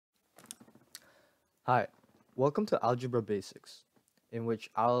Hi, welcome to Algebra Basics, in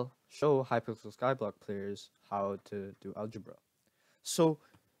which I'll show Hypixel Skyblock players how to do algebra. So,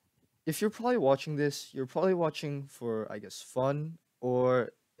 if you're probably watching this, you're probably watching for, I guess, fun,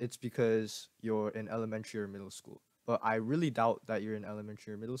 or it's because you're in elementary or middle school. But I really doubt that you're in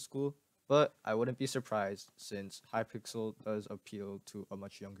elementary or middle school, but I wouldn't be surprised since Hypixel does appeal to a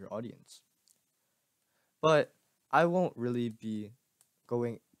much younger audience. But I won't really be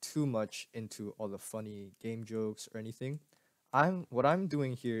going too much into all the funny game jokes or anything. What I'm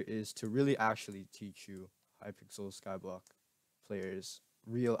doing here is to really actually teach you Hypixel Skyblock players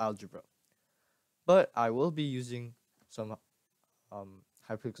real algebra. But I will be using some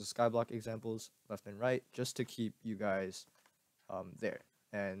Hypixel Skyblock examples left and right just to keep you guys there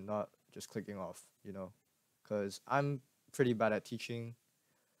and not just clicking off, because I'm pretty bad at teaching.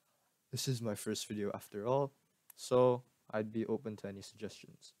 This is my first video after all, so I'd be open to any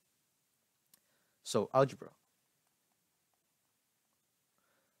suggestions. So, algebra.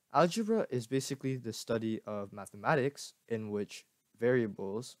 Algebra is basically the study of mathematics in which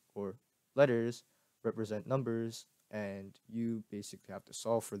variables or letters represent numbers and you basically have to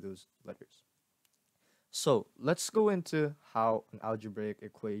solve for those letters. So, let's go into how an algebraic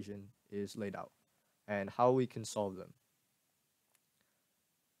equation is laid out and how we can solve them.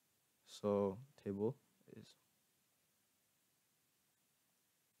 So, table is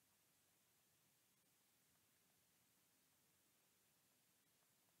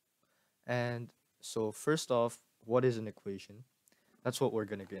and so first off, what is an equation? That's what we're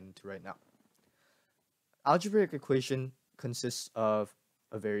going to get into right now. Algebraic equation consists of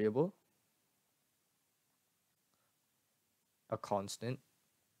a variable, a constant,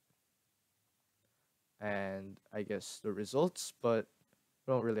 and I guess the results, but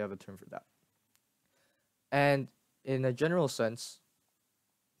we don't really have a term for that. And in a general sense,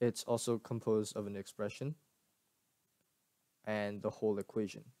 it's also composed of an expression and the whole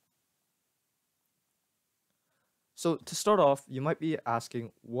equation. So to start off, you might be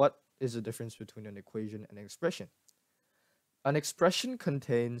asking, what is the difference between an equation and an expression? An expression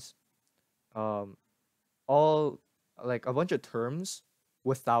contains all like a bunch of terms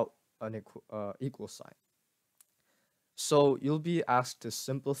without an equal sign. So you'll be asked to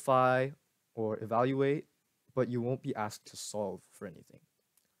simplify or evaluate, but you won't be asked to solve for anything.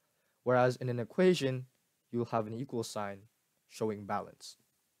 Whereas in an equation, you'll have an equal sign showing balance.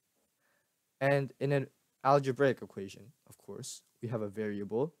 And in an algebraic equation, of course, we have a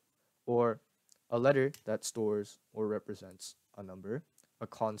variable or a letter that stores or represents a number, a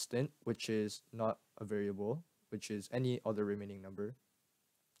constant, which is not a variable, which is any other remaining number,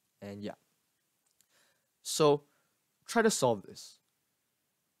 and yeah. So try to solve this.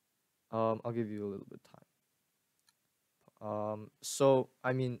 I'll give you a little bit of time. So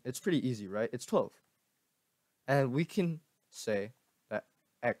I mean, it's pretty easy, right? It's 12. And we can say that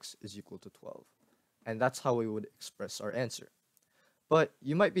x is equal to 12. And that's how we would express our answer. But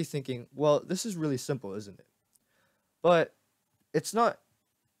you might be thinking, well, this is really simple, isn't it? But it's not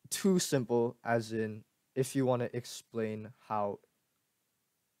too simple, as in if you want to explain how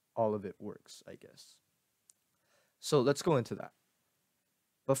all of it works, I guess. So let's go into that.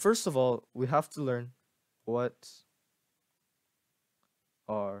 But first of all, we have to learn what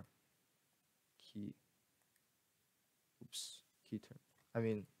are key terms. I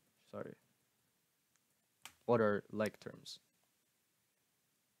mean, sorry. What are like terms?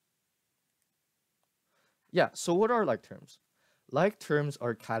 Yeah, so what are like terms? Like terms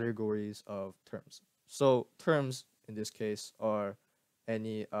are categories of terms. So terms in this case are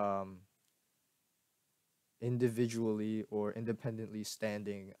any individually or independently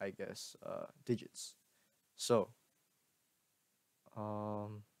standing, I guess, digits. So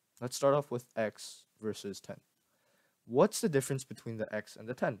let's start off with x versus 10. What's the difference between the x and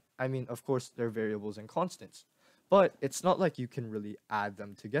the 10? I mean, of course, they're variables and constants, but it's not like you can really add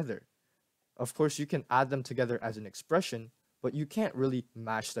them together. Of course, you can add them together as an expression, but you can't really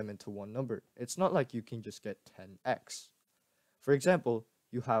mash them into one number. It's not like you can just get 10x. For example,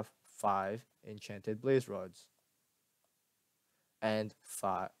 you have 5 enchanted blaze rods and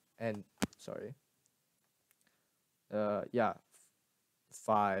 5 and sorry. Yeah,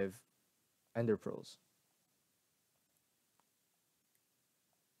 5 ender pearls.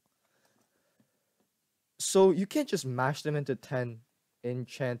 So you can't just mash them into 10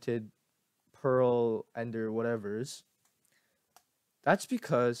 enchanted pearl ender whatevers. That's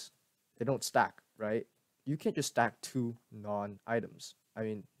because they don't stack, right? You can't just stack two non-items. I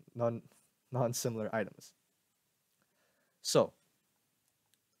mean, non-similar items. So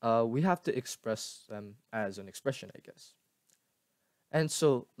we have to express them as an expression, I guess. And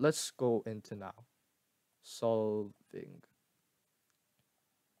so let's go into now solving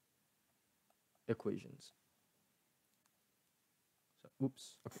equations. So,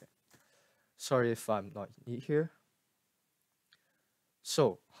 oops, okay. Sorry if I'm not neat here.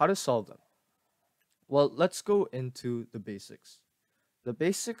 So, how to solve them? Well, let's go into the basics. The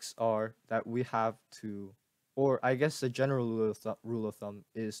basics are that we have to, or I guess the general rule of thumb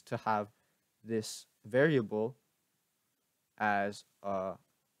is to have this variable as a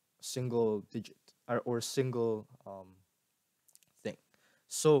single digit or single thing.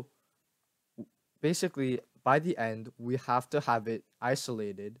 So basically, by the end, we have to have it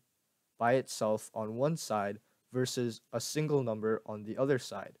isolated by itself on one side versus a single number on the other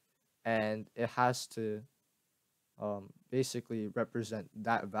side. And it has to basically represent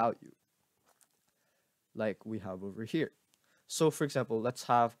that value like we have over here. So for example, let's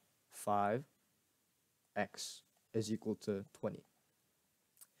have 5x is equal to 20.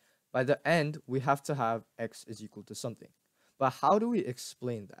 By the end, we have to have x is equal to something. But how do we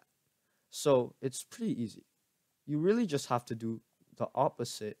explain that? So it's pretty easy. You really just have to do the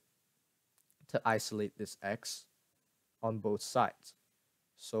opposite to isolate this x on both sides.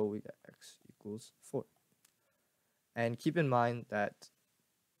 So we get x equals 4. And keep in mind that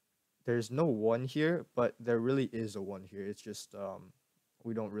there's no 1 here, but there really is a 1 here. It's just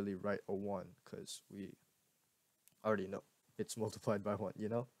we don't really write a 1 because we already know it's multiplied by 1, you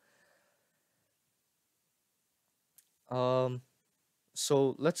know?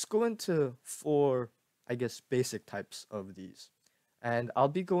 So let's go into 4, I guess, basic types of these. And I'll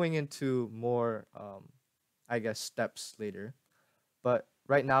be going into more, I guess, steps later. But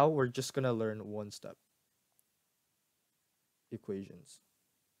right now, we're just going to learn one step. Equations.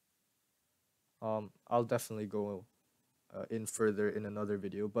 I'll definitely go in further in another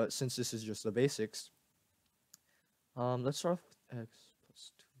video. But since this is just the basics, let's start off with x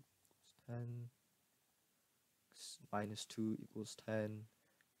plus 2 equals 10. X minus 2 equals 10.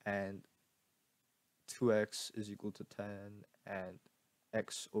 And 2x is equal to 10. And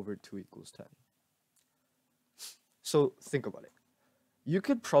x over 2 equals 10. So think about it. You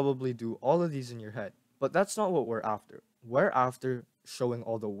could probably do all of these in your head, but that's not what we're after. We're after showing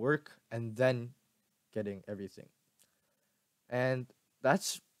all the work and then getting everything. And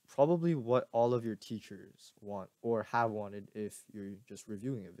that's probably what all of your teachers want or have wanted if you're just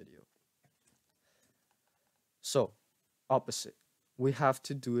reviewing a video. So, opposite. We have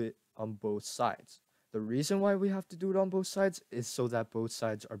to do it on both sides. The reason why we have to do it on both sides is so that both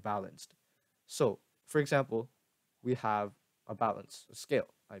sides are balanced. So, for example, we have a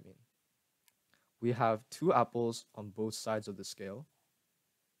scale, I mean. We have 2 apples on both sides of the scale.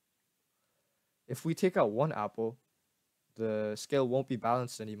 If we take out 1 apple, the scale won't be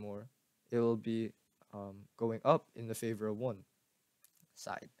balanced anymore. It will be going up in the favor of one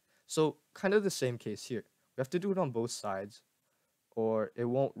side. So kind of the same case here. We have to do it on both sides or it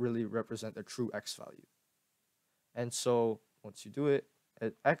won't really represent the true x value. And so once you do it,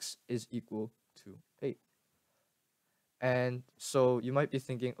 x is equal to 8. And so you might be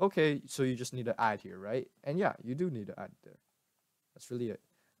thinking, okay, so you just need to add here, right? And yeah, you do need to add there. That's really it.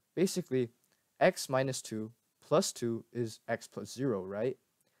 Basically, x minus 2 plus 2 is x plus 0, right?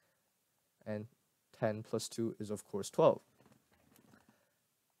 And 10 plus 2 is, of course, 12.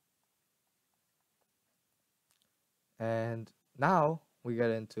 And now we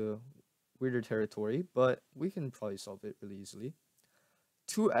get into weirder territory, but we can probably solve it really easily.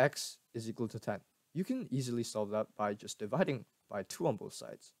 2x is equal to 10. You can easily solve that by just dividing by 2 on both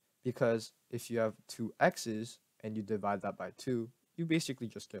sides. Because if you have 2 x's and you divide that by 2, you basically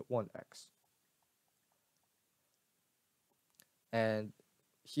just get 1x. And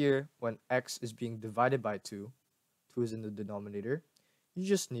here, when x is being divided by 2, 2 is in the denominator, you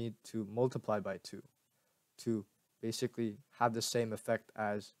just need to multiply by 2 to basically have the same effect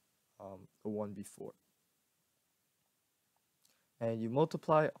as the one before. And you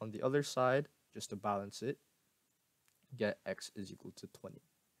multiply on the other side just to balance it, get x is equal to 20.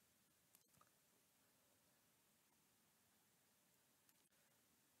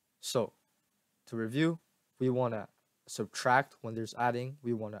 So, to review, we want to subtract when there's adding,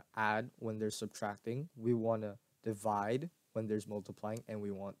 we want to add when there's subtracting, we want to divide when there's multiplying, and we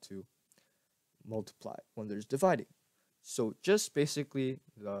want to multiply when there's dividing. So just basically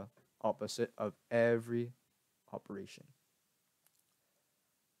the opposite of every operation,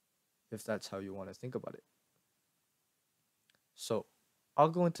 if that's how you want to think about it. So I'll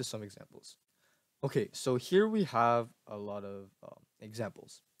go into some examples. Okay, so here we have a lot of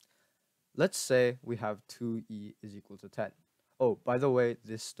examples. Let's say we have 2e is equal to 10. Oh, by the way,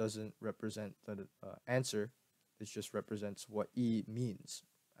 this doesn't represent the answer. This just represents what e means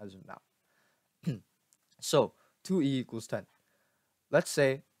as of now. So 2e equals 10. Let's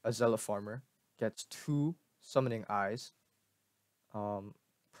say a zealot farmer gets 2 summoning eyes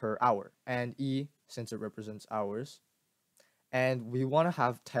per hour, and e, since it represents hours, and we want to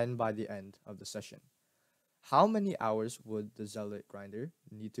have 10 by the end of the session. How many hours would the zealot grinder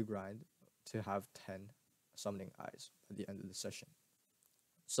need to grind to have 10 summoning eyes at the end of the session?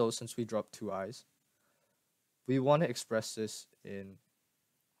 So since we dropped 2 eyes, we want to express this in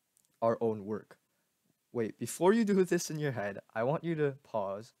our own work. Wait, before you do this in your head, I want you to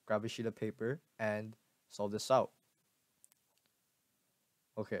pause, grab a sheet of paper, and solve this out.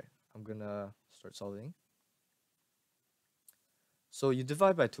 Okay, I'm gonna start solving. So you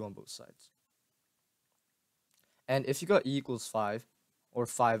divide by 2 on both sides. And if you got e equals 5, or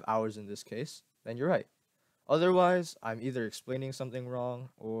 5 hours in this case, then you're right. Otherwise, I'm either explaining something wrong,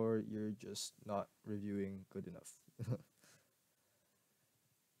 or you're just not reviewing good enough.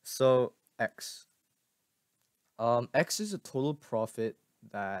 So, X. X is a total profit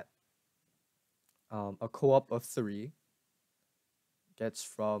that a co-op of 3 gets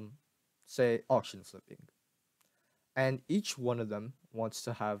from, say, auction flipping. And each one of them wants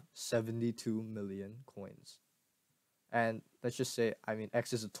to have 72 million coins. And let's just say, I mean,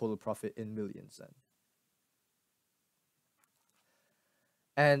 X is a total profit in millions then.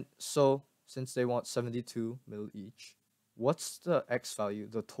 And so, since they want 72 mil each, what's the X value,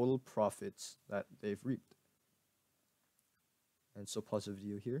 the total profits that they've reaped? And so pause the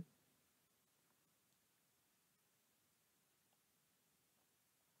video here.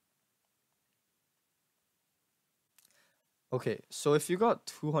 Okay, so if you got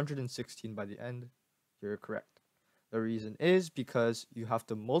 216 by the end, you're correct. The reason is because you have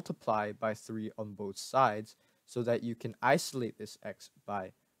to multiply by 3 on both sides so that you can isolate this x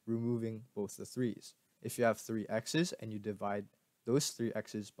by removing both the 3's. If you have 3 x's and you divide those 3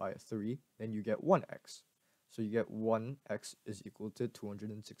 x's by 3, then you get 1x. So you get 1x is equal to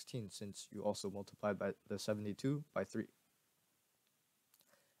 216 since you also multiplied by the 72 by 3.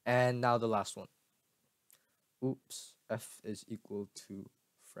 And now the last one. Oops, f is equal to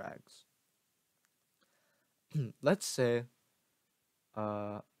frags. Let's say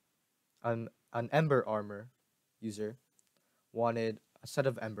an ember armor user wanted a set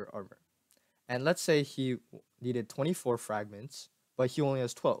of ember armor. And let's say he needed 24 fragments, but he only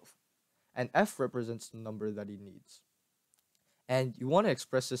has 12. And f represents the number that he needs. And you want to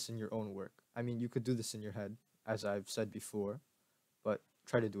express this in your own work. I mean, you could do this in your head, as I've said before, but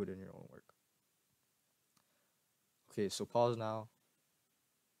try to do it in your own work. Okay, so pause now.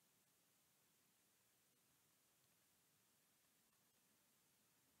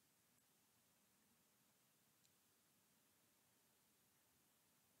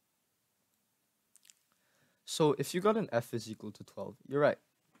 So if you got an f is equal to 12, you're right.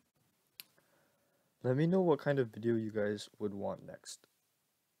 Let me know what kind of video you guys would want next.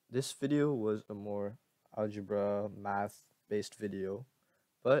 This video was a more algebra, math-based video,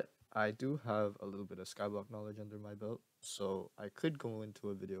 but I do have a little bit of Skyblock knowledge under my belt, so I could go into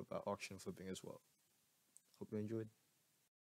a video about auction flipping as well. Hope you enjoyed.